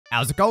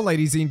How's it going,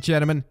 ladies and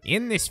gentlemen?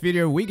 In this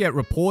video, we get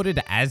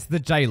reported as the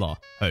Jailor.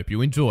 Hope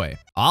you enjoy.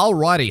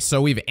 Alrighty,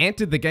 so we've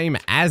entered the game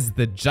as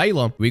the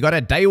Jailor. We got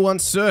a day one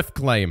surf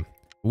claim.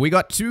 We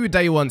got 2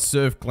 day one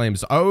surf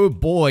claims. Oh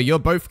boy, you're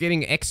both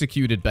getting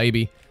executed,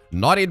 baby.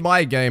 Not in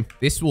my game.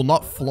 This will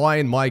not fly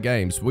in my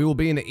games. We will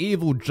be an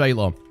evil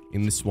Jailor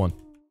in this one.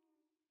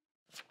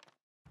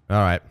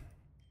 Alright.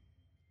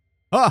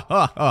 Ha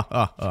ha ha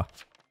ha ha.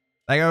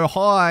 They go,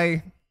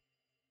 hi.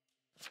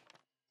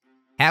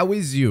 How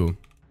is you?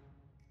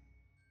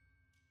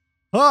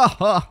 Ha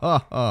ha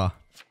ha ha.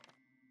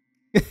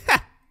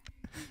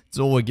 That's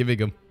all we're giving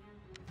them.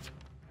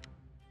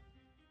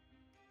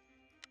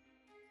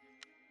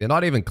 They're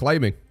not even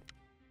claiming.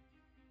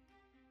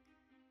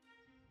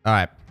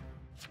 Alright.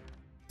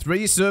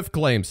 3 surf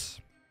claims.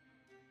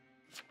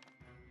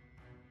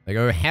 They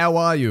go, how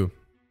are you?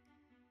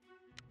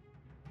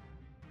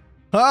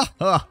 Ha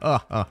ha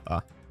ha ha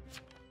ha.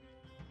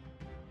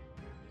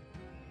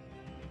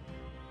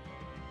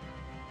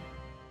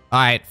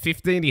 Alright,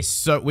 15 is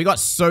so... We got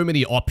so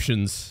many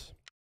options.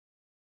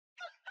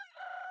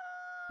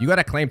 You got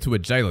a claim to a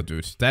Jailor,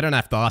 dude. They don't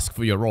have to ask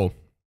for your role.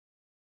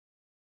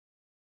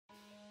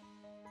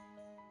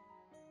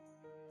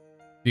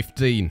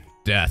 15,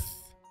 death.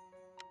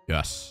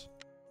 Yes.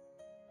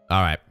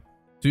 Alright.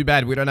 Too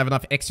bad we don't have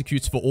enough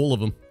executes for all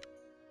of them.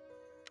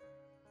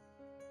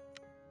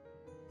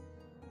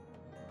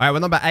 Alright, we're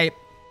number 8.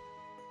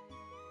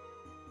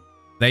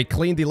 They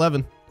cleaned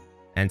 11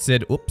 and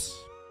said, oops.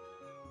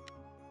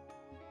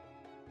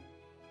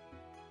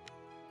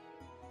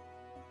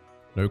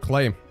 No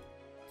claim.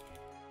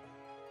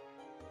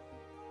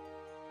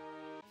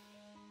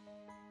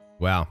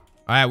 Wow.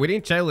 Alright, we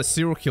didn't jail a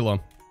serial killer.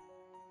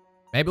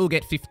 Maybe we'll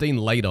get 15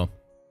 later.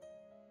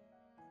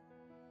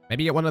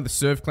 Maybe get one of the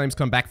surf claims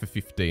come back for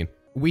 15.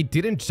 We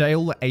didn't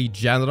jail a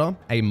janitor,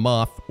 a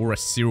math, or a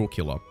serial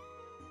killer.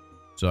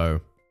 So,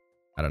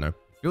 I don't know.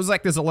 Feels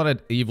like there's a lot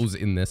of evils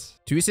in this.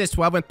 2 says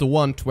 12 went to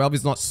 1. 12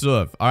 is not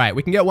serve. Alright,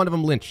 we can get one of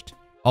them lynched.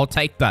 I'll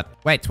take that.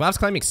 Wait, 12's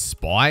claiming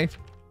spy?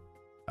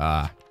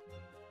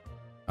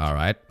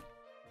 Alright.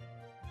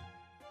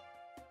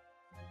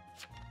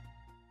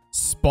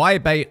 Spy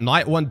bait,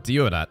 night 1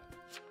 deodorant.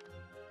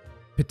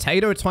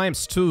 Potato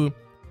times 2.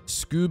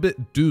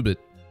 Scoobit doobit.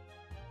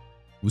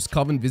 Was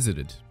Coven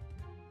visited?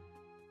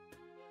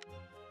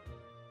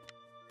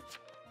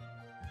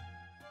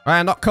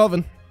 Alright, not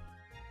Coven.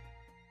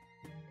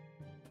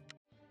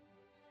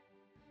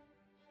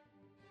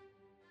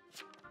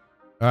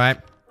 Alright.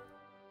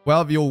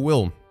 12 your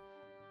will.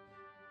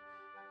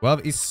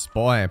 12 is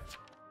spy.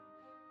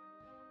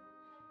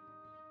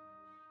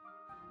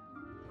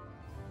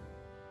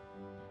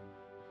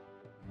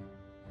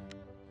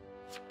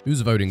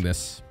 Who's voting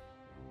this?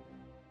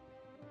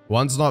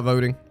 1's not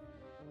voting.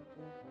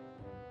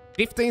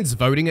 15's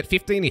voting it.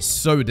 15 is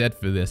so dead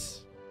for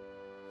this.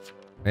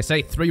 They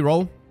say 3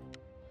 roll.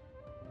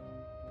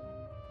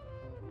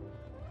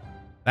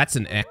 That's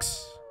an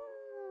X.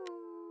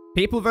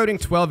 People voting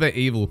 12 are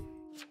evil.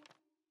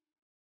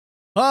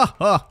 Ha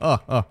ha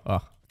ha ha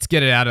ha. Let's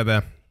get it out of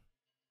there.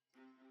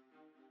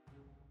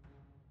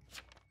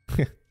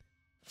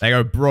 They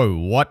go, bro,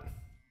 what?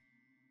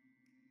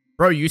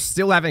 Bro, you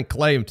still haven't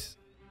claimed.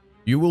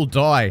 You will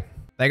die.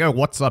 They go,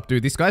 what's up,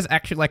 dude? This guy's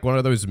actually like one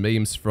of those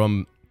memes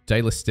from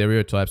Jailor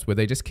Stereotypes where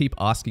they just keep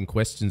asking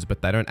questions,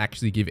 but they don't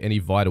actually give any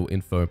vital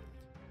info.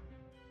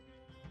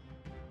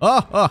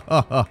 Oh, ha,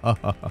 ha, ha, ha,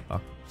 ha,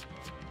 ha.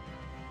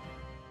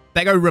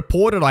 They go,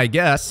 reported, I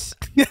guess.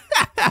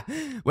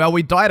 Well,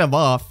 we died him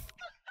off.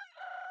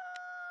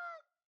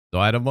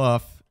 Died him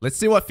off. Let's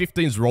see what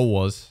 15's roll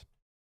was.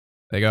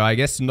 They go, I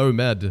guess no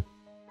med.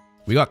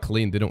 We got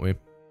clean, didn't we?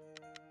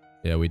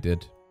 Yeah, we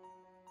did.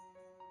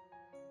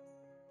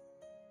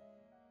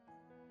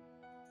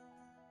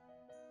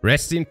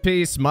 Rest in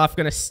peace, Muff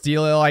gonna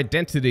steal our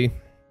identity.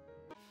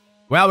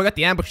 Well, we got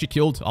the ambusher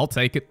killed. I'll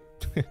take it.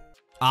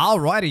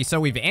 Alrighty, so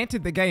we've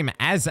entered the game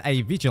as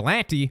a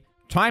vigilante.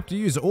 Time to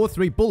use all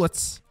 3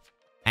 bullets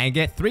and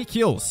get 3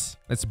 kills.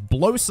 Let's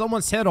blow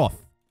someone's head off.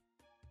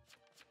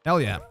 Hell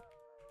yeah.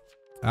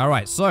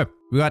 Alright, so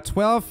we got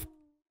 12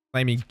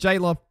 claiming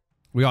Jailor.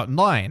 We got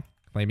 9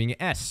 claiming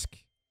Esk.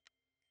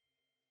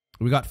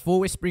 We got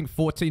 4 whispering,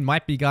 14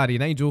 might be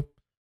Guardian Angel.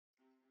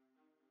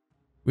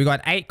 We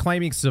got 8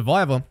 claiming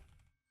Survivor.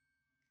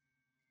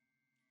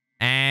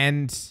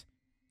 And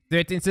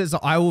 13 says,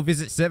 I will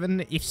visit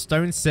 7 if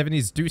Stone 7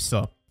 is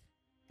Deucer.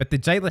 But the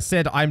Jailor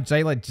said, I'm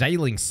Jailor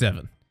jailing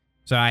 7.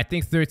 So I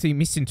think 13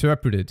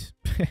 misinterpreted.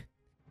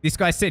 This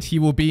guy said he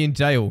will be in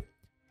jail.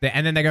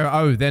 And then they go,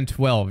 oh, then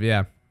 12,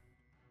 yeah.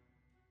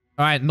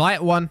 Alright,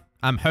 night 1.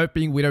 I'm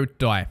hoping we don't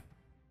die.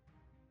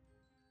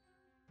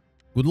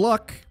 Good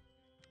luck.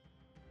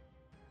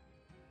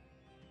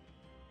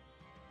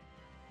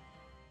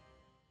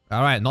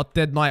 Alright, not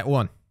dead night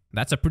 1.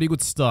 That's a pretty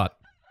good start.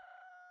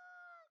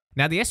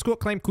 Now, the escort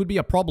claim could be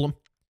a problem.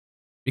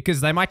 Because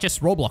they might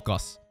just roadblock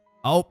us.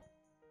 Oh.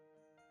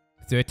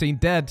 13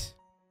 dead.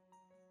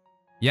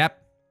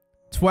 Yep.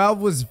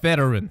 12 was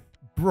veteran.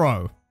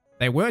 Bro.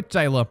 They weren't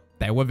Jailor.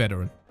 They were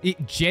veteran.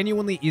 It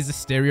genuinely is a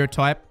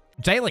stereotype.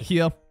 Jailor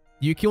here,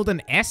 you killed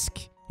an Esk,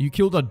 you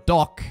killed a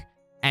Doc,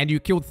 and you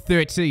killed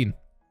 13.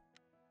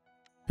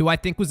 Who I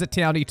think was a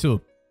townie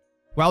too.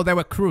 Well, they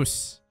were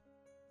Cruz.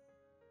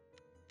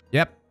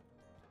 Yep.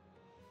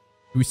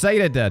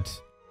 Crusader dead.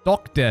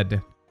 Doc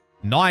dead.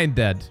 9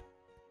 dead.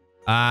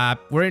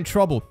 We're in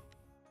trouble.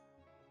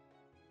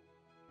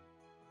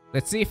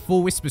 Let's see if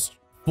Full Whisper's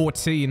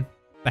 14.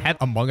 They had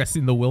Among Us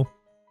in the will.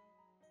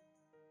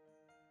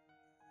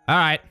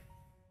 Alright.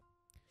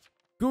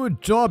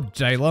 Good job,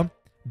 Jailor.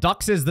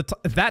 Duck says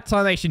that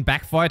tarnation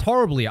backfired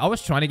horribly. I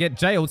was trying to get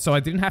jailed so I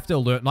didn't have to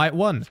alert night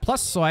 1.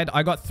 Plus side,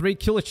 I got 3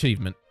 kill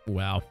achievement.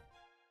 Wow.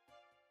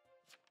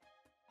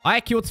 I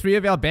killed 3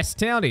 of our best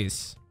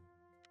townies.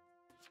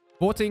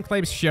 14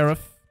 claims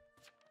sheriff.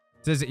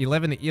 Says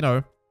 11, you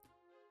know.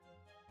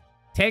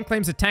 10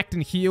 claims attacked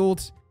and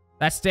healed.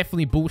 That's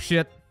definitely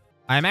bullshit.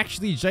 I'm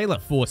actually Jailor,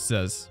 Force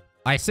says.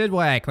 I said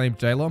why I claimed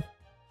Jailor.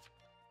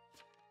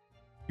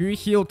 You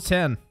healed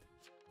 10.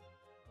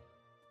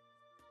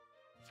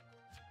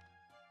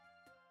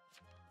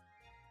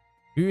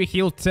 Who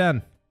healed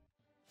 10?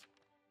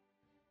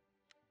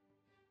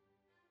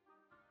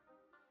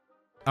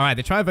 Alright,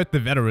 they try to vote the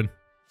veteran.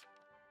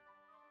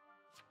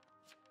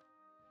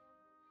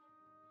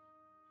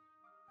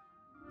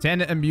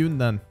 Ten immune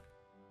then.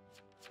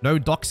 No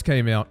docs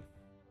came out.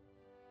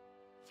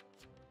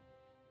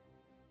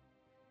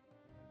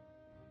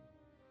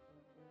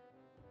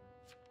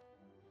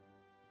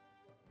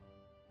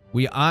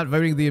 We aren't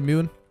voting the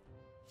immune.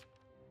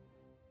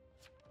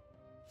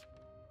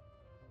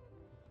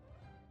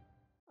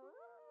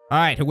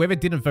 Alright, whoever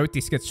didn't vote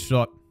this gets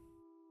shot.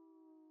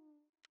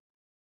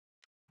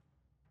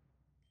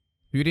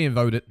 Who didn't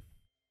vote it?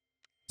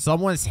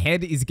 Someone's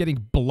head is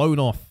getting blown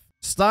off.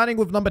 Starting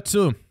with number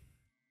 2.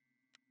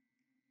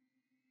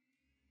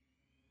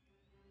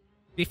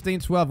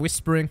 15-12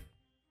 whispering.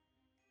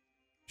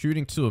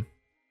 Shooting 2.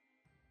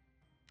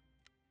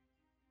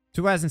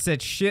 2 hasn't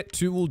said shit,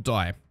 2 will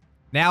die.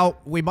 Now,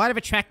 we might have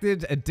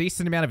attracted a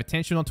decent amount of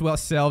attention onto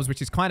ourselves,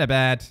 which is kind of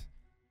bad.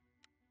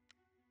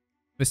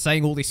 For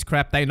saying all this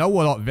crap. They know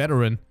we're not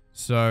veteran,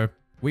 so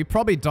we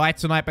probably die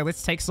tonight, but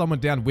let's take someone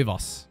down with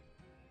us.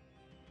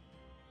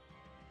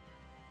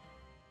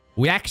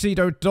 We actually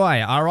don't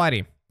die.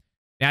 Alrighty.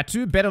 Now,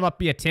 2 better not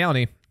be a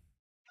townie.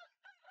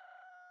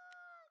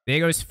 There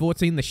goes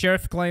 14, the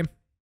sheriff claim.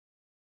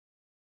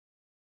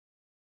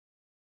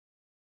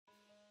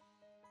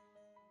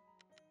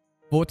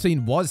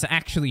 "14 was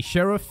actually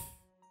sheriff.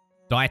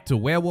 Died to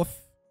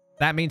werewolf.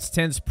 That means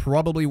 10's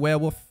probably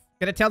werewolf.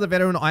 Gonna tell the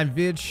veteran I'm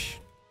Vig.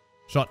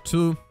 Shot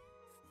 2.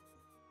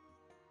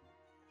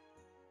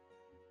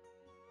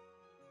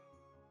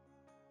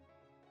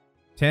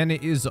 "10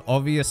 is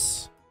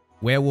obvious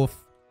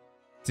werewolf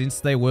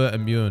since they were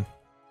immune.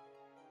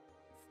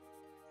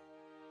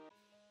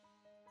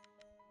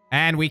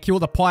 And we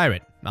killed a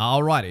pirate.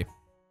 Alrighty.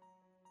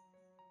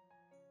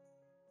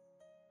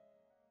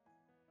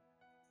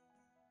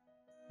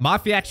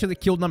 Mafia actually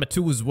killed number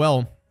 2 as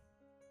well.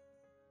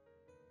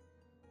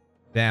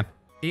 Damn.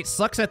 It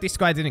sucks that this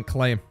guy didn't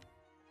claim.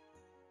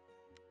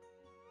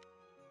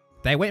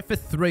 They went for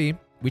 3,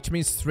 which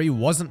means 3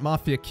 wasn't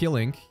Mafia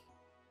killing.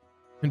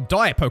 And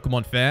die,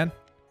 Pokemon fan.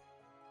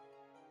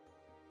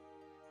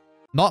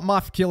 Not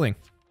Mafia killing.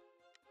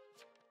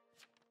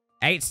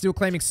 8 still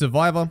claiming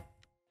survivor.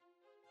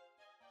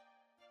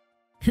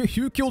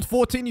 You killed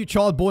 14, you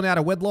child born out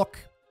of wedlock.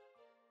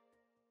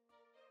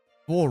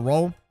 4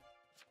 roll.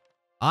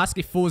 Ask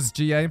if 4's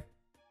GA.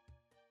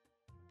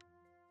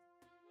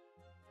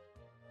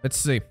 Let's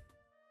see.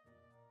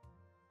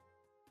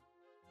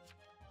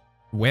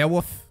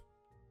 Werewolf.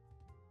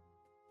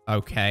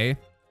 Okay.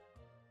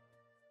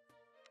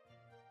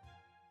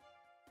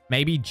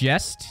 Maybe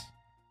Jest.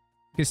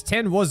 Because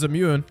 10 was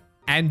immune.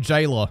 And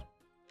Jailor.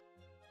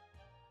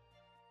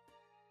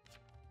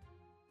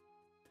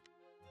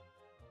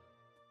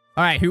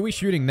 Alright, who are we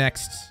shooting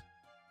next?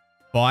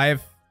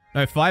 5.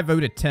 No, 5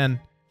 voted 10.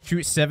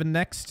 Shoot 7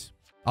 next.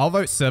 I'll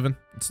vote 7.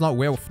 It's not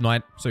werewolf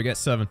night, so get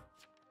 7.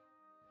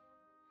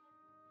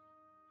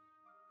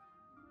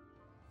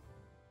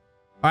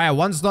 Alright,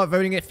 1's not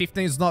voting it.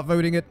 15's not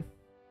voting it.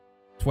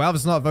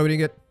 12's not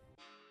voting it.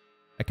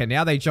 Okay,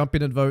 now they jump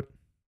in and vote.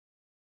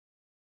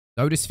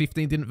 Notice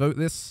 15 didn't vote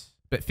this.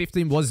 But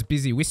 15 was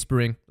busy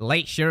whispering.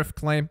 Late sheriff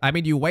claim. I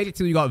mean, you waited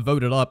till you got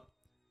voted up.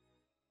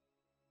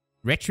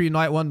 Retry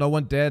night 1, no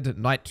one dead.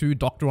 Night 2,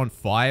 doctor on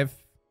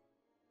 5.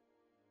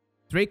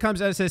 3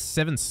 comes out and says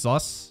 7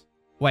 sus.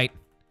 Wait.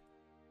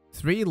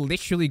 3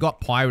 literally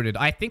got pirated.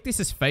 I think this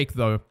is fake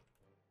though.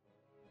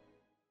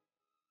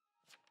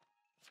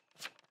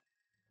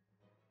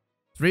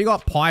 3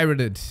 got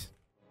pirated.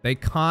 They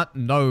can't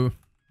know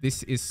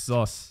this is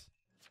sus.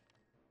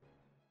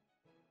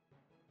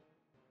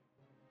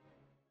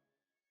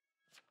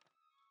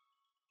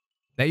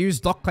 They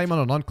used doc claim on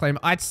a non-claim.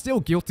 I'd still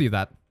guilty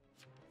that.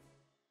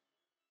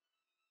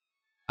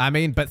 I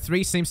mean, but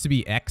 3 seems to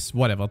be X.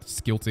 Whatever.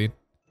 Just guilty.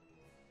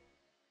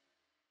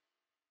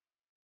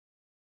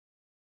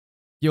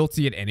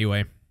 Guilty it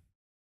anyway.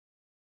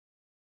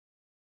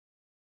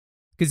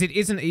 Because it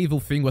is an evil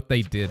thing what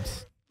they did.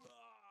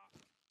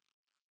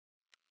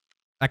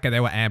 Okay, they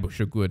were ambushed.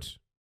 You're good.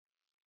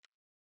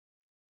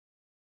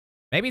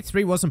 Maybe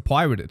 3 wasn't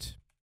pirated.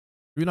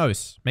 Who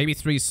knows? Maybe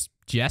 3's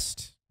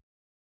jest.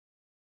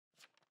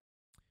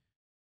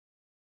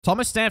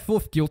 Thomas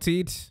Stanforth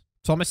guiltied.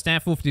 Thomas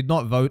Stanforth did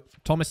not vote.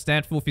 Thomas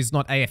Stanforth is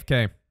not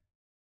AFK.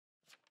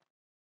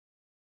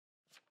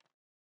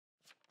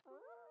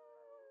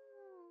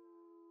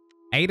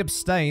 8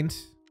 abstained.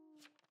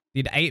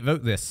 Did 8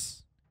 vote this?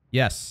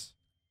 Yes.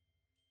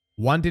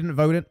 1 didn't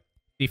vote it.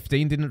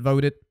 15 didn't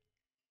vote it.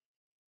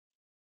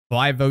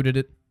 5 voted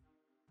it.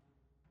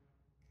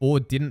 4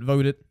 didn't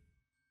vote it.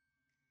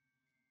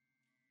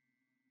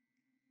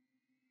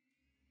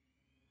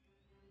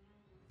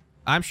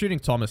 I'm shooting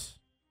Thomas.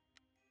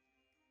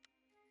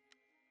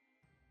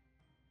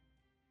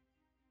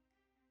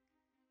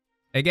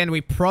 Again,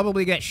 we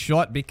probably get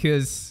shot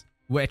because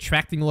we're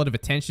attracting a lot of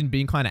attention,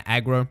 being kind of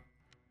aggro.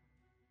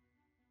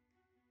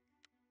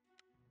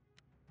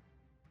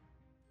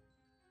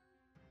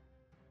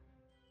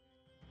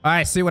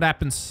 Alright, see what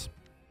happens.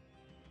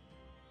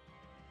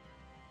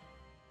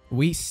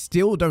 We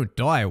still don't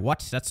die.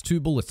 What? That's 2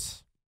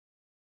 bullets.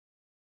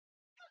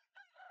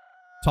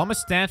 Thomas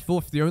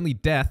Stanforth, the only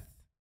death,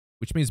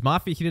 which means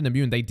Mafia hit an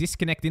immune. They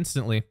disconnect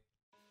instantly.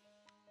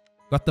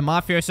 Got the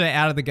Mafioso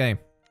out of the game.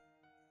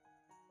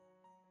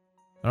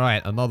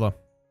 Alright, another.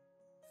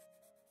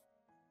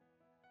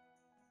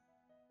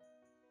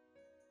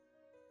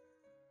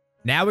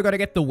 Now we gotta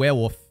get the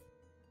werewolf.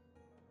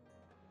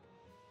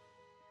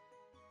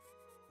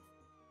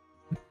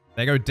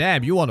 They go,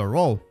 damn, you on a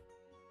roll.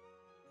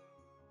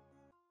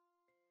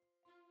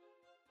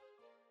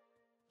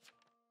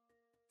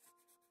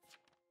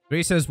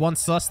 Three says 1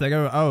 sus, they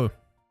go, oh.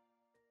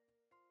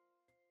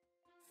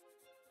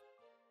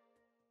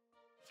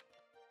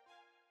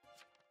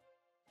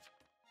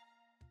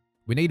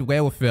 We need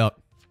werewolf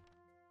out.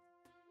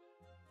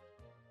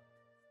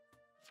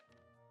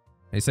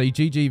 They say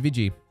GG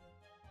Vigi.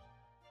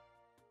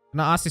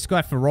 Can I ask this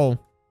guy for roll?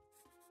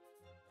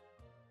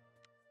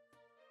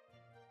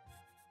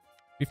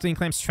 15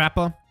 claims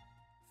Trapper.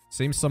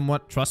 Seems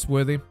somewhat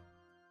trustworthy.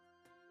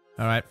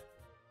 Alright.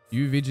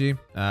 You, Vigi.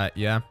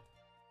 Yeah.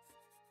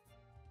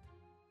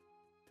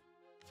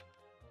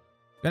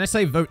 Gonna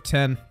say vote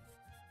 10.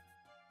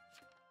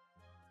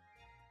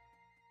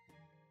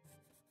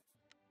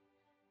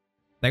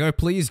 They go,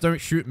 please don't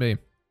shoot me.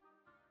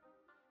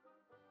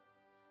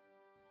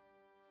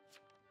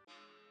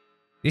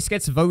 This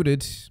gets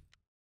voted.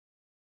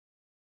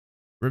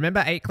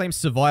 Remember 8 claims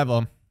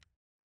Survivor.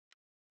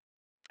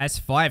 Has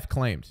 5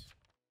 claimed.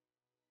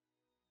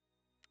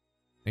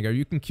 They go,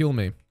 you can kill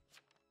me.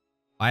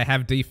 I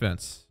have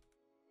defense.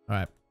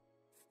 Alright.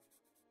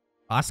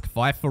 Ask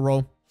 5 for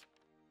roll.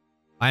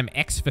 I'm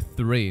X for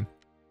 3.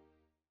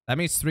 That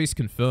means 3's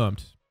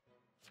confirmed.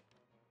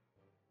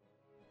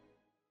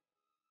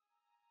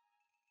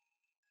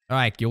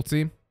 Alright,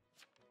 guilty.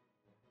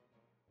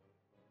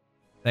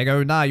 They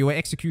go, nah, you were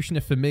executioner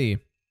for me.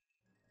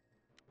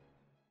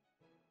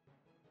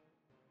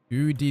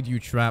 Who did you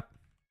trap?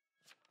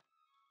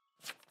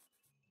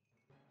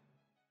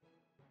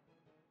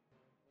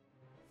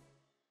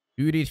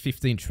 Who did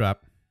 15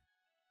 trap?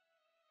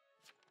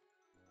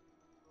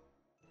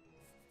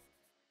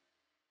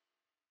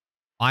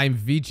 I'm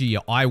Vigi.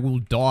 I will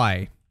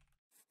die.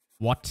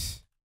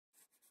 What?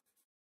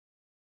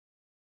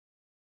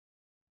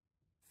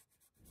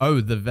 Oh,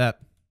 the vet.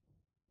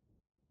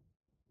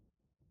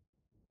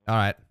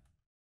 Alright.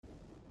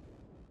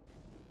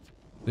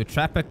 The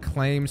trapper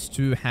claims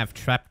to have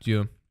trapped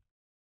you.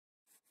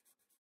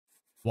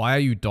 Why are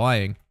you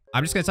dying?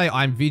 I'm just gonna say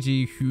I'm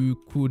Vigi who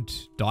could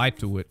die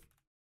to it.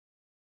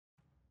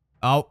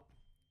 Oh.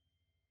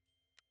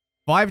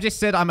 5 just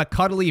said I'm a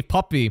cuddly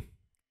puppy.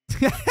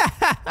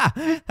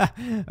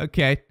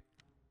 Okay.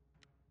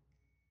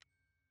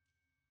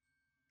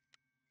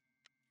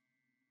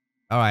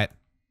 Alright.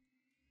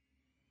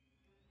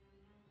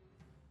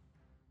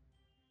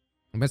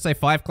 I'm gonna say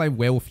 5 claim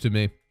werewolf to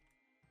me.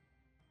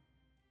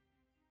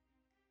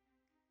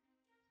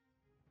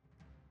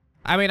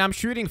 I mean, I'm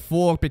shooting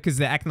 4 because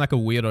they're acting like a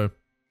weirdo.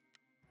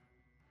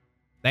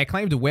 They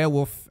claimed a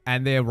werewolf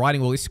and they're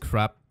writing all this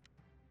crap.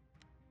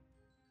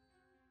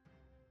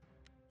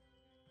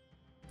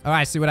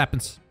 Alright, see what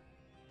happens.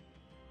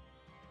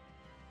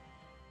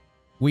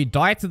 We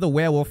die to the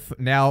werewolf.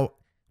 Now,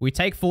 we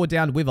take 4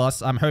 down with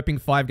us. I'm hoping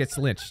 5 gets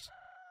lynched.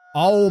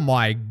 Oh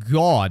my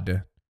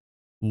god.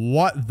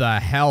 What the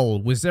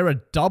hell? Was there a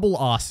double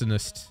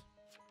arsonist?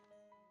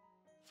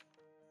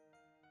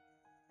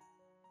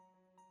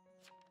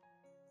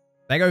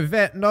 They go,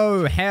 vet,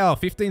 no, how?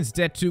 15's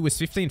dead too. Was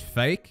 15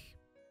 fake?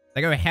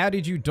 They go, how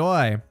did you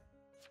die?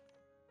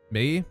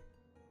 Me?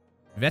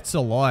 Vet's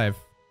alive.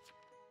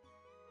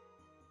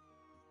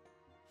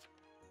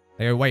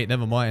 They go, wait,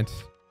 never mind.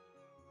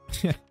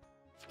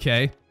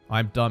 Okay,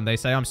 I'm dumb. They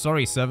say, I'm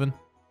sorry, 7.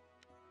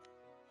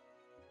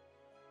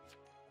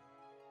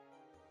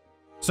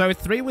 So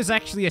 3 was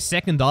actually a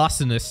second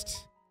arsonist,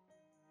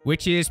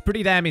 which is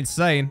pretty damn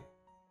insane.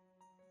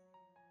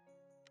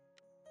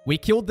 We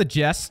killed the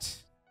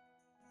Jest.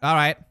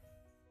 Alright.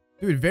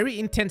 Dude, very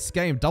intense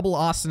game. Double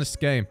arsonist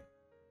game.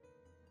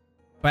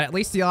 But at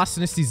least the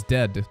arsonist is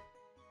dead.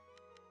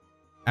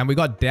 And we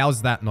got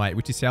doused that night,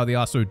 which is how the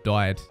arso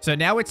died. So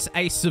now it's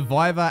a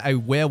survivor, a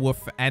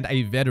werewolf, and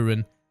a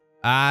veteran.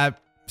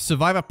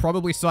 Survivor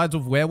probably sides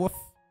with werewolf.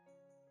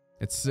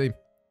 Let's see.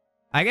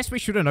 I guess we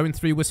should have known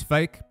 3 was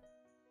fake.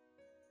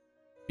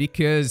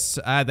 Because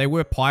they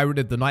were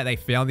pirated the night they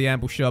found the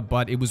ambusher,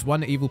 but it was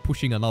one evil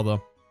pushing another.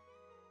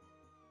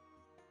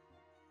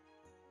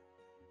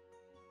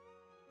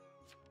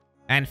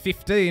 And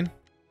 15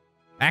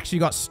 actually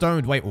got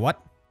stoned. Wait,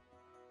 what?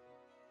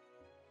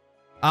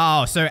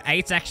 Oh, so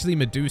 8's actually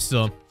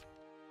Medusa.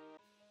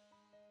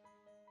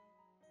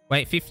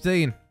 Wait,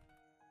 15.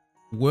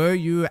 Were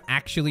you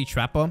actually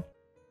Trapper?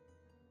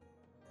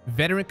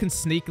 Veteran can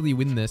sneakily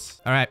win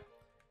this. Alright.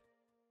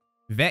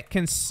 Vet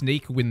can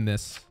sneak win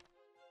this.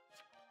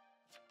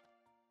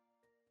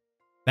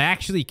 They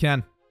actually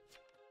can.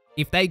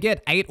 If they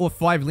get 8 or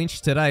 5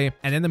 lynched today,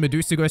 and then the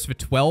Medusa goes for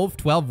 12,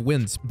 12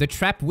 wins. The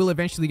trap will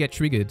eventually get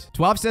triggered.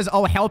 12 says,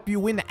 I'll help you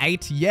win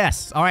 8.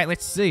 Yes. Alright,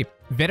 let's see.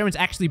 Veteran's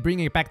actually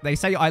bringing it back. They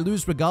say, I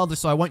lose regardless,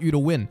 so I want you to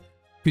win.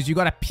 Because you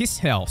got a piss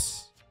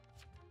house.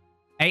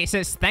 8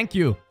 says, thank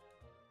you.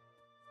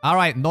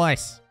 Alright,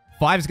 nice.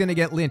 5's gonna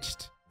get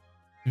lynched.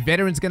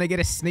 Veteran's gonna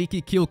get a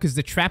sneaky kill because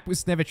the trap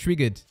was never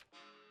triggered.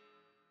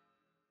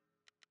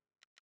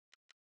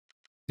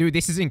 Dude,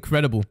 this is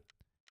incredible.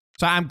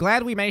 So I'm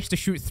glad we managed to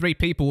shoot 3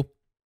 people.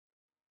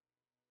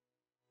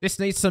 This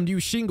needs some new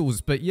shingles,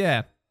 but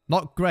yeah,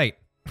 not great.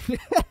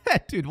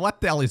 Dude,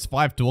 what the hell is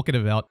 5 talking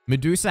about?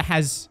 Medusa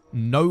has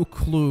no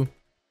clue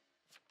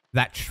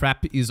that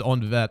trap is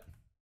on vet.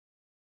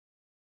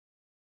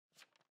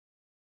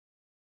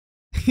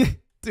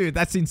 Dude,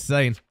 that's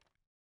insane.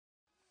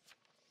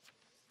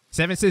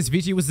 7 says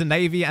Vigi was the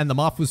Navy and the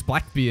Marth was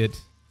Blackbeard.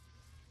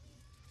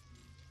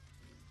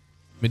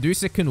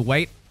 Medusa can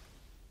wait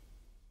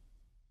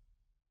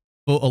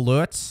for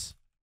alerts,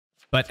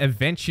 but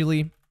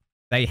eventually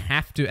they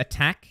have to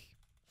attack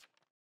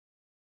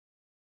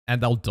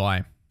and they'll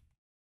die.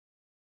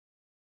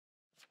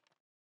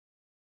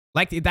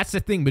 Like, that's the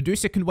thing.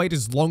 Medusa can wait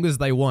as long as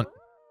they want,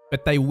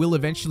 but they will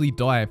eventually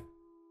die.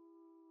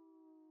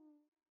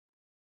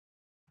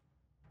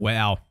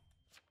 Wow.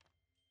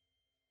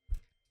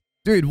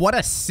 Dude, what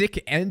a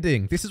sick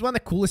ending. This is one of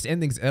the coolest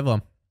endings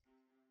ever.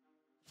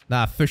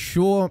 Nah, for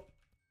sure,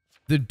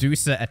 the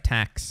Deucer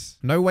attacks.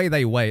 No way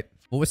they wait.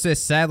 What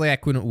says, sadly, I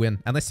couldn't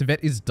win. Unless the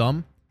vet is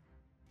dumb.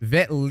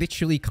 Vet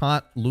literally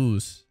can't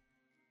lose.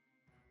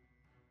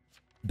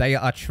 They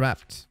are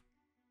trapped.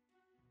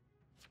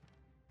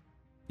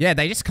 Yeah,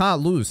 they just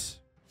can't lose.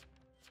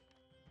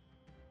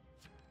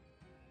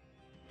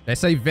 They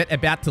say vet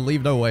about to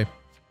leave. No way.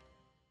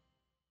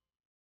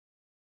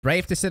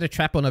 Brave to set a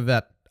trap on a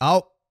vet.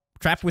 Oh,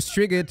 trap was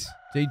triggered.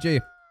 GG.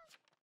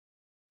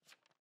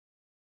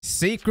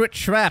 Secret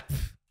trap.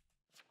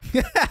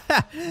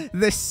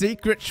 The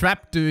secret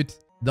trap, dude.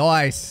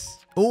 Nice.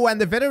 Oh, and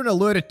the veteran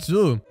alerted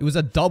too. It was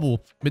a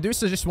double.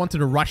 Medusa just wanted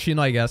to rush in,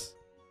 I guess.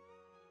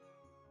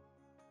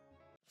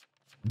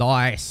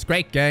 Nice.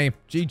 Great game.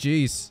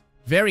 GG's.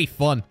 Very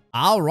fun.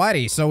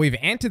 Alrighty, so we've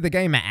entered the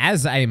game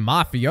as a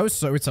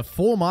mafioso. It's a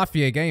 4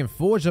 mafia game.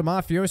 Forger,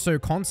 mafioso,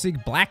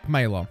 consig,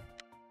 blackmailer.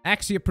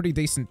 Actually a pretty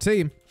decent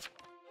team.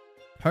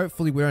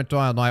 Hopefully we won't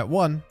die on night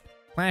 1.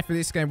 Plan for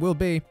this game will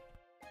be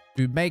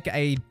to make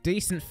a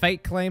decent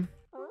fake claim.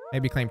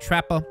 Maybe claim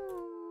Trapper.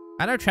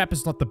 I know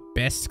Trapper's not the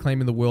best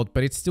claim in the world,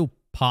 but it's still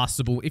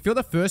passable. If you're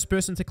the first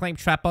person to claim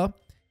Trapper,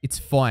 it's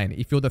fine.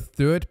 If you're the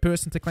 3rd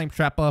person to claim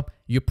Trapper,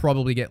 you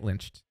probably get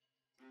lynched.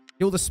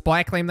 Kill the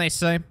spy claim, they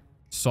say.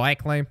 Psy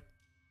claim.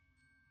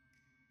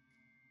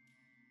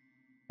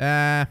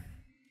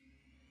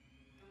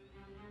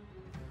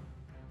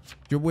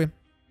 Should we?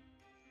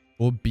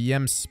 Or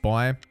BM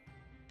spy.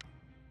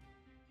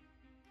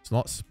 It's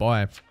not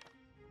spy.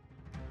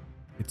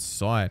 It's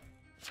Psy.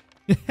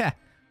 Yeah.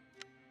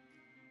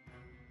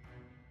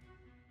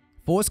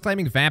 4's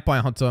claiming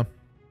Vampire Hunter.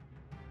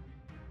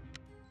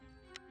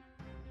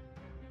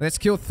 Let's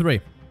kill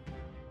 3.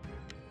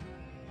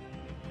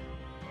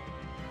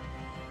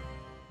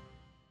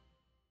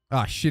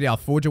 Ah, shit, our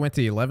Forger went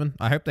to 11.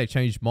 I hope they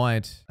changed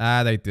mind.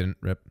 Ah, they didn't.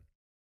 Rip.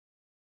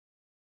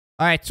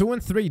 Alright, 2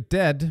 and 3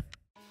 dead.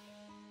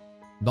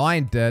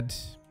 9 dead.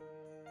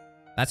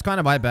 That's kind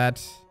of my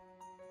bad.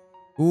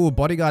 Ooh,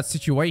 bodyguard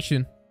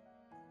situation.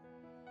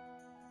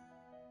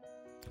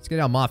 Let's get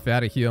our Marth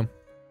out of here.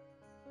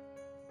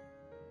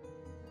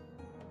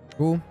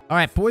 Cool.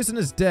 Alright, Poison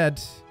is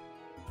dead.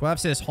 12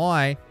 says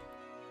hi.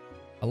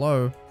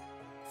 Hello.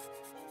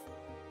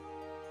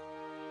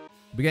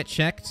 We get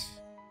checked?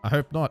 I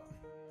hope not.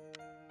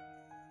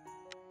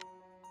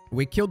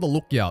 We killed the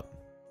lookout.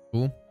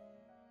 Cool.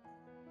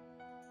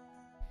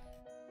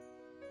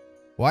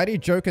 Why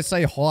did Joker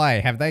say hi?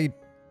 Have they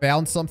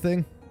found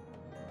something?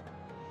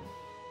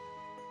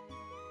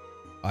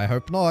 I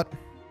hope not.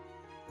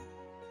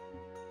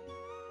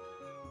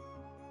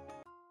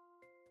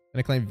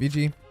 Gonna claim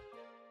Vigi.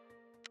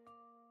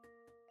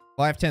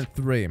 5, 10,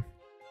 3.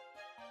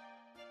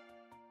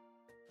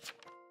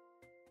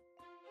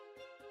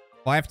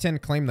 5, 10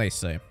 claim, they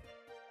say.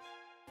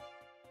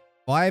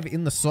 5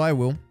 in the Psy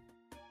Will.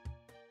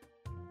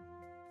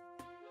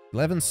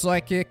 11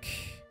 Psychic.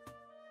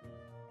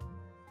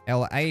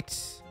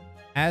 L8.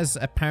 Has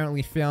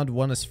apparently found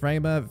one as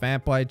Framer,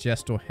 Vampire,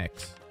 Jest, or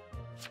Hex.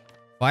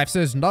 5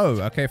 says no.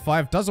 Okay,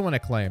 5 doesn't want to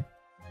claim.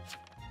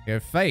 Go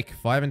fake.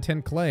 5 and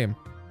 10 claim.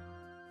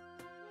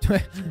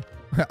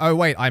 Oh,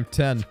 wait. I'm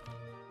 10.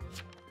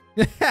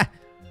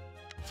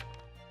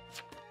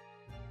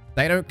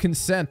 They don't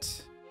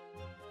consent.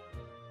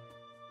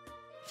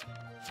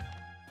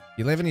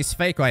 11 is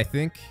fake, I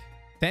think.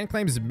 10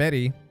 claims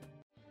Medi.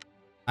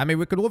 I mean,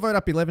 we could all vote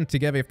up 11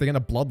 together if they're going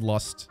to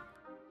Bloodlust.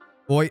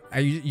 Or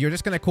you're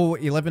just going to call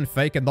 11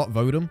 fake and not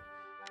vote him?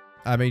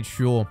 I mean,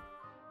 sure.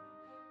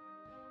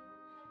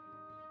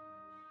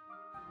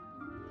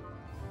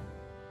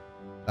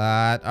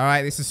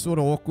 Alright, this is sort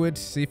of awkward.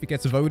 See if it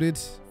gets voted.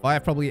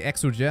 5 probably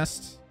X or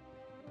Jest.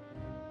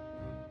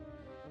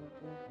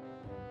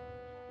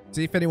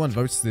 See if anyone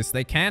votes this.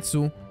 They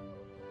cancel.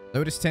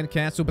 Notice 10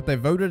 cancel, but they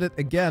voted it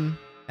again.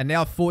 And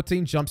now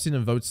 14 jumps in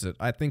and votes it.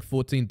 I think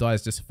 14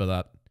 dies just for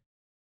that.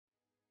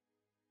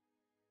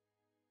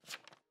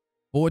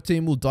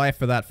 14 will die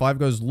for that. 5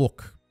 goes,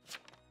 look.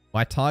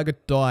 My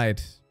target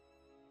died.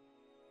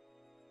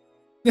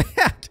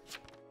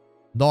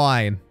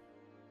 9.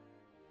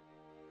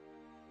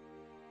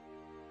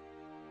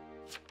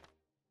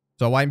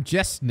 So I'm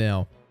Jest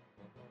now.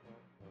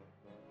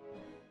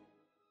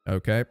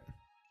 Okay.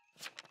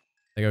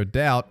 They go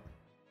doubt.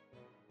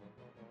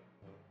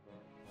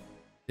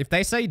 If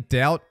they say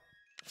doubt,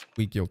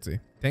 we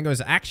guilty. 10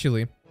 goes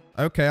actually.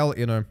 Okay,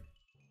 I'll,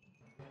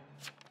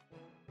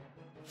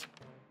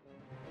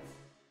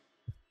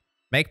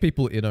 make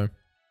people,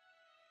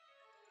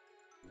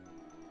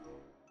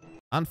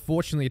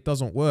 Unfortunately, it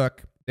doesn't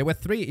work. There were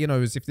 3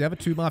 Innos. If the other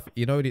 2 Muff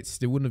Inno'd, it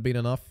still wouldn't have been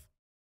enough.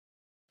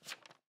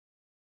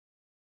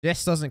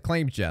 Jest doesn't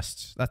claim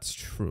Jest. That's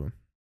true.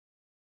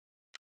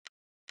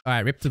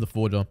 Alright, rip to the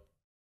Forger.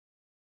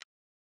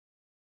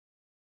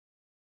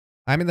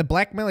 I mean, the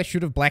blackmailer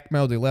should have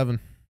blackmailed 11.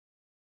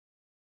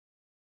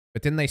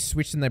 But then they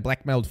switched and they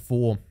blackmailed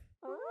 4.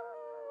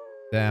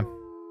 Damn.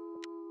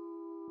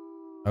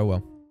 Oh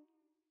well.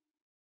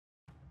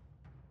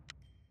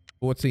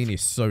 14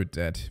 is so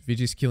dead.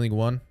 Vig is killing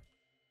 1.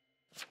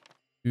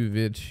 2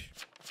 Vig.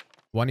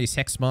 1 is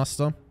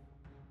Hexmaster.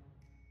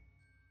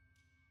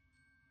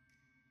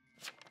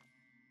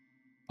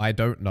 I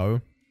don't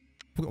know.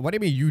 What do you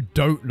mean you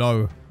don't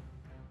know?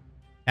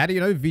 How do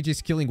you know Vig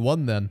is killing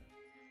 1 then?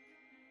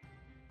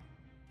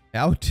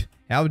 How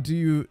do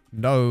you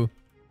know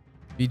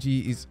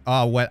VG is...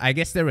 Oh, what? I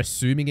guess they're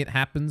assuming it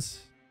happens.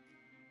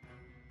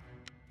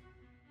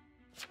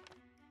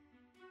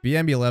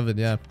 BM11,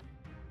 yeah.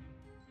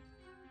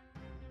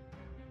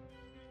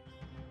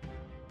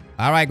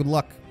 Alright, good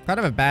luck. Kind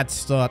of a bad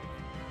start.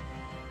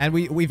 And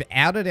we've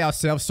outed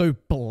ourselves so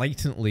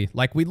blatantly.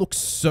 Like, we look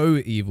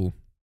so evil.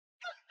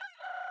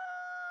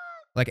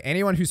 Like,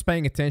 anyone who's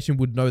paying attention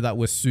would know that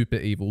we're super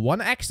evil. 1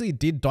 actually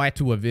did die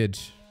to a Vig.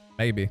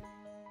 Maybe.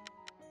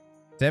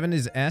 7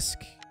 is Esk.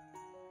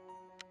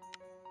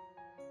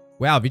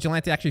 Wow,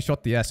 Vigilante actually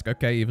shot the Esk.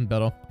 Okay, even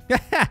better.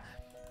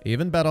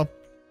 Even better.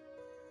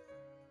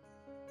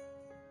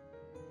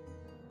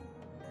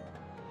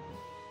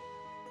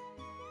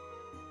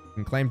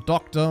 Can claim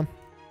Doctor.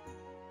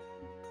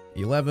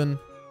 11.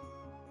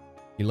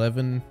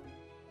 11.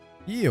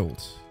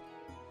 Yield.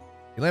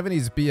 11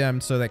 is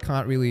BM, so they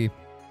can't really...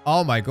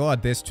 Oh my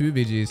god, there's 2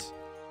 Vigis.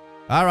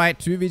 Alright,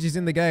 2 Vigis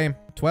in the game.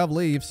 12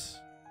 leaves.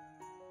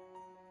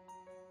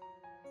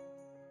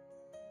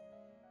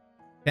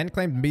 10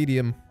 claimed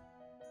medium.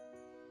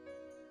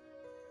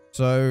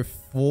 So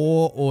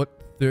 4 or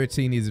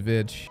 13 is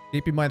Vig.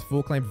 Keep in mind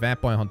 4 claimed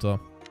Vampire Hunter.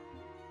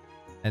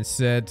 And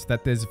said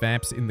that there's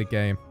vamps in the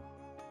game.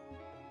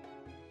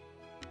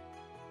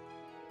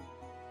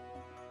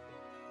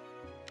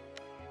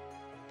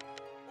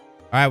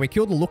 Alright, we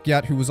killed a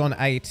lookout who was on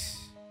 8.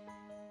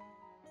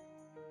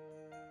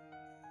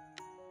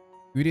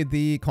 Who did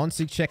the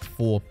consig check?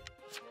 4.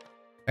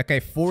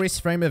 Okay, 4 is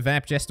Framer,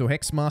 Vamp, Jest, or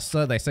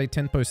Hexmaster. They say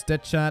 10 post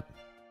dead chat.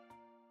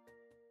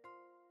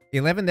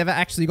 11 never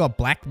actually got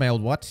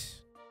blackmailed,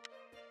 what?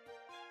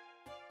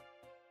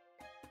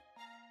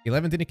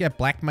 11 didn't get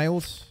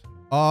blackmailed?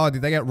 Oh,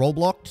 did they get roll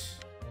blocked?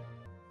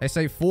 They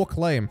say 4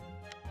 claim.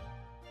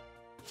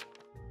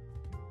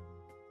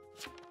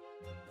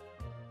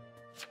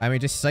 I mean,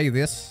 just say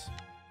this.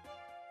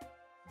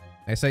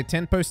 They say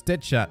 10 post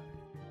dead chat.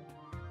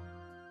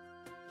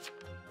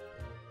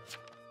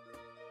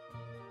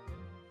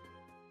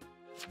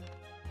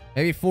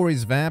 Maybe 4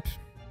 is Vamp.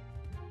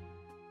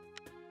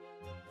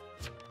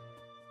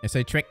 They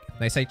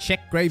say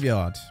check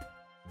graveyard.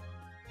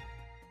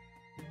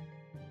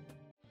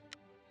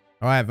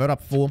 Alright, vote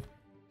up 4.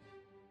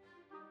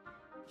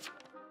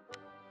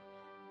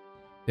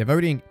 They're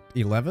voting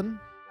 11?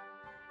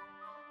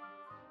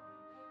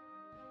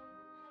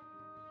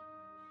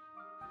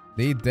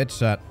 Need dead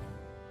shot.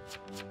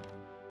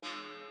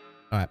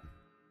 Alright.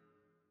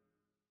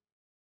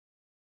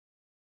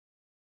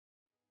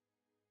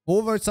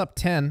 4 votes up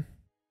 10.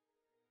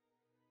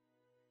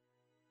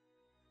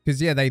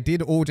 Because, yeah, they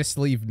did all just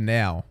leave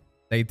now.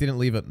 They didn't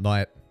leave at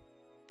night.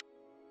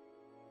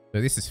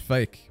 So this is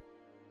fake.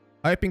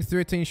 Hoping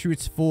 13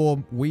 shoots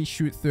 4, we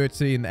shoot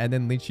 13, and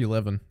then Lynch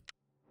 11.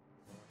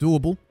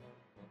 Doable.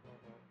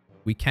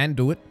 We can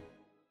do it.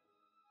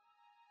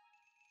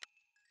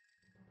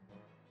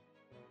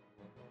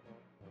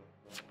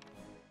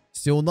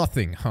 Still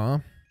nothing, huh?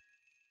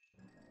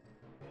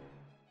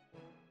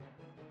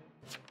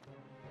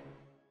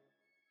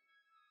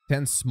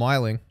 Ten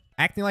smiling.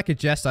 Acting like a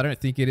jest, I don't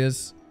think it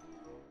is.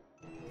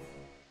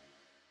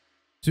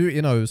 2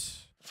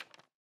 innos.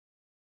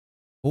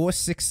 4,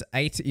 6,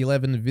 8,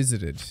 11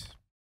 visited.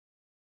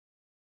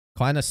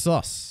 Kinda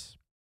sus.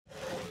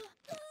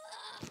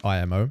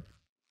 IMO.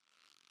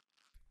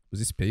 Was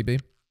this PB?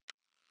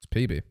 It's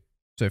PB.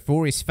 So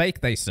 4 is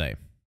fake, they say.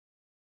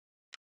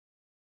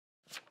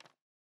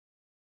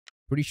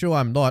 Pretty sure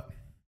I'm not.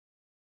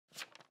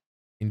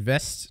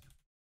 Invest.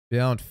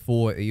 Found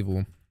 4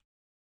 evil.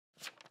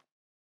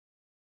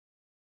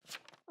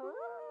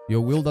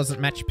 Your will doesn't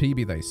match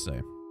PB, they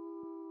say.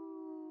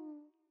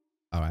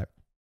 Alright.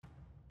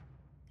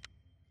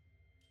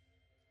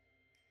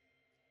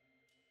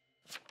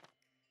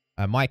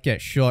 I might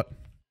get shot.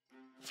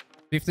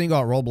 15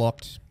 got roll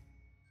blocked.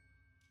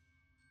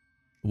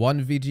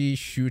 1 VG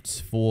shoots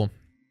 4.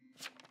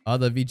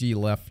 Other VG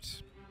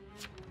left.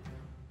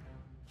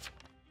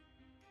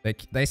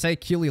 They say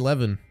kill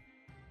 11.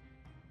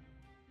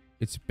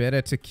 It's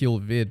better to kill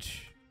Vig.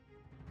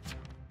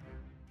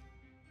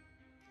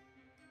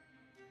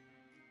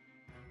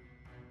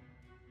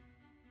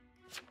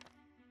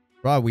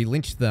 Right, we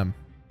lynched them.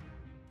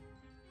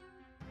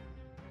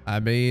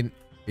 I mean,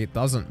 it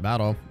doesn't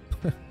matter.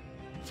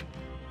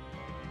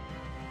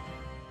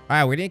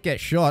 Alright, we didn't get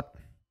shot.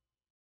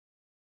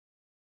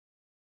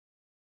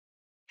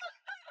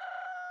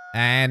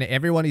 And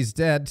everyone is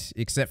dead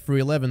except for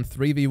 11.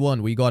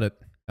 3v1, we got it.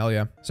 Hell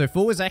yeah. So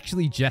 4 was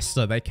actually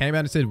Jester. They came out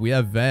and said, we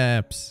are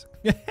vamps.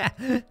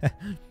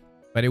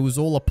 But it was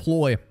all a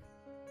ploy.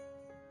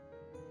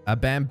 A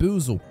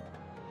bamboozle.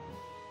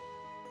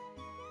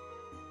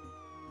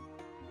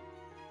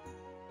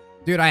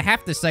 Dude, I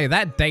have to say,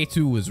 that day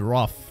 2 was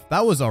rough.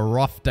 That was a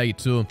rough day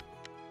 2.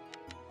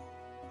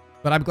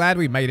 But I'm glad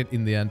we made it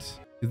in the end.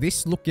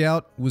 This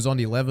lookout was on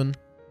 11.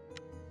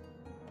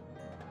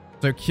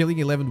 So killing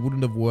 11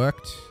 wouldn't have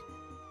worked,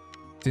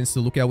 since the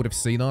lookout would have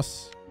seen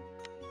us.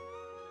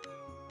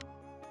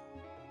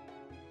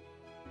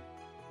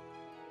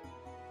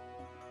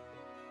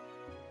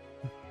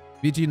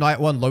 VG night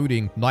 1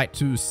 loading. Night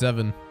 2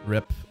 7.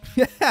 Rip.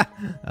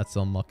 That's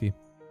unlucky.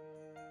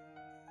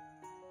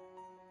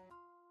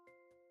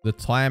 The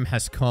time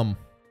has come.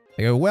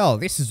 They go, well,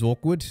 this is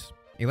awkward.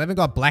 11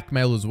 got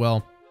blackmail as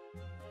well.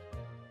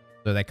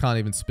 So they can't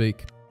even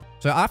speak.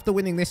 So after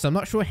winning this, I'm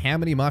not sure how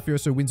many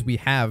Mafioso wins we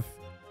have,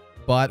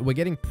 but we're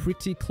getting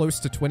pretty close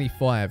to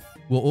 25.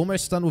 We're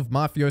almost done with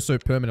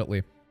Mafioso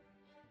permanently.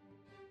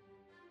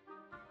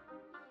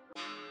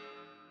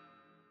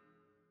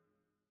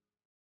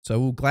 So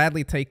we'll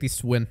gladly take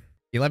this win.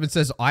 11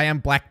 says, I am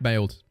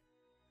blackmailed.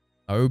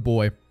 Oh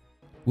boy.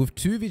 With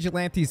 2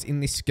 vigilantes in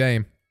this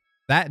game,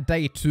 that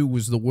day 2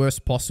 was the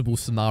worst possible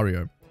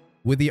scenario.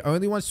 We're the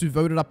only ones who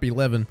voted up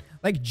 11.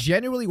 Like,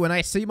 generally, when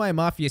I see my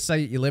Mafia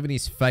say 11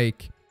 is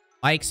fake,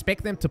 I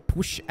expect them to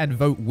push and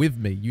vote with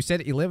me. You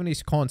said 11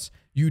 is cons.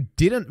 You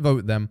didn't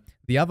vote them.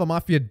 The other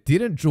Mafia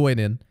didn't join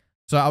in.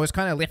 So I was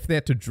kind of left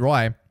there to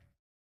dry.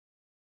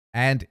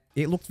 And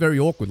it looked very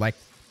awkward. Like,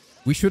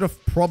 we should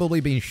have probably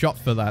been shot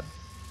for that.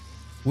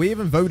 We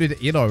even voted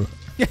Inno.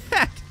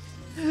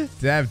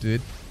 Damn,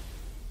 dude.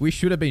 We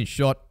should have been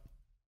shot.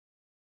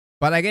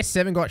 But I guess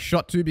 7 got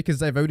shot too because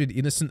they voted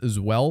innocent as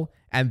well.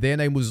 And their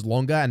name was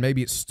longer and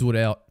maybe it stood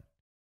out.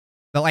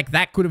 But like,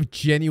 that could have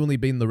genuinely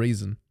been the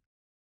reason.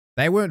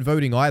 They weren't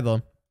voting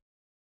either.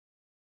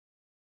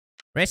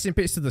 Rest in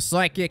peace to the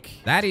Psychic.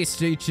 That is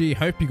GG.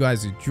 Hope you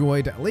guys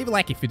enjoyed. Leave a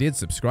like if you did.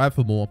 Subscribe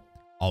for more.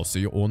 I'll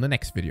see you all in the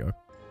next video.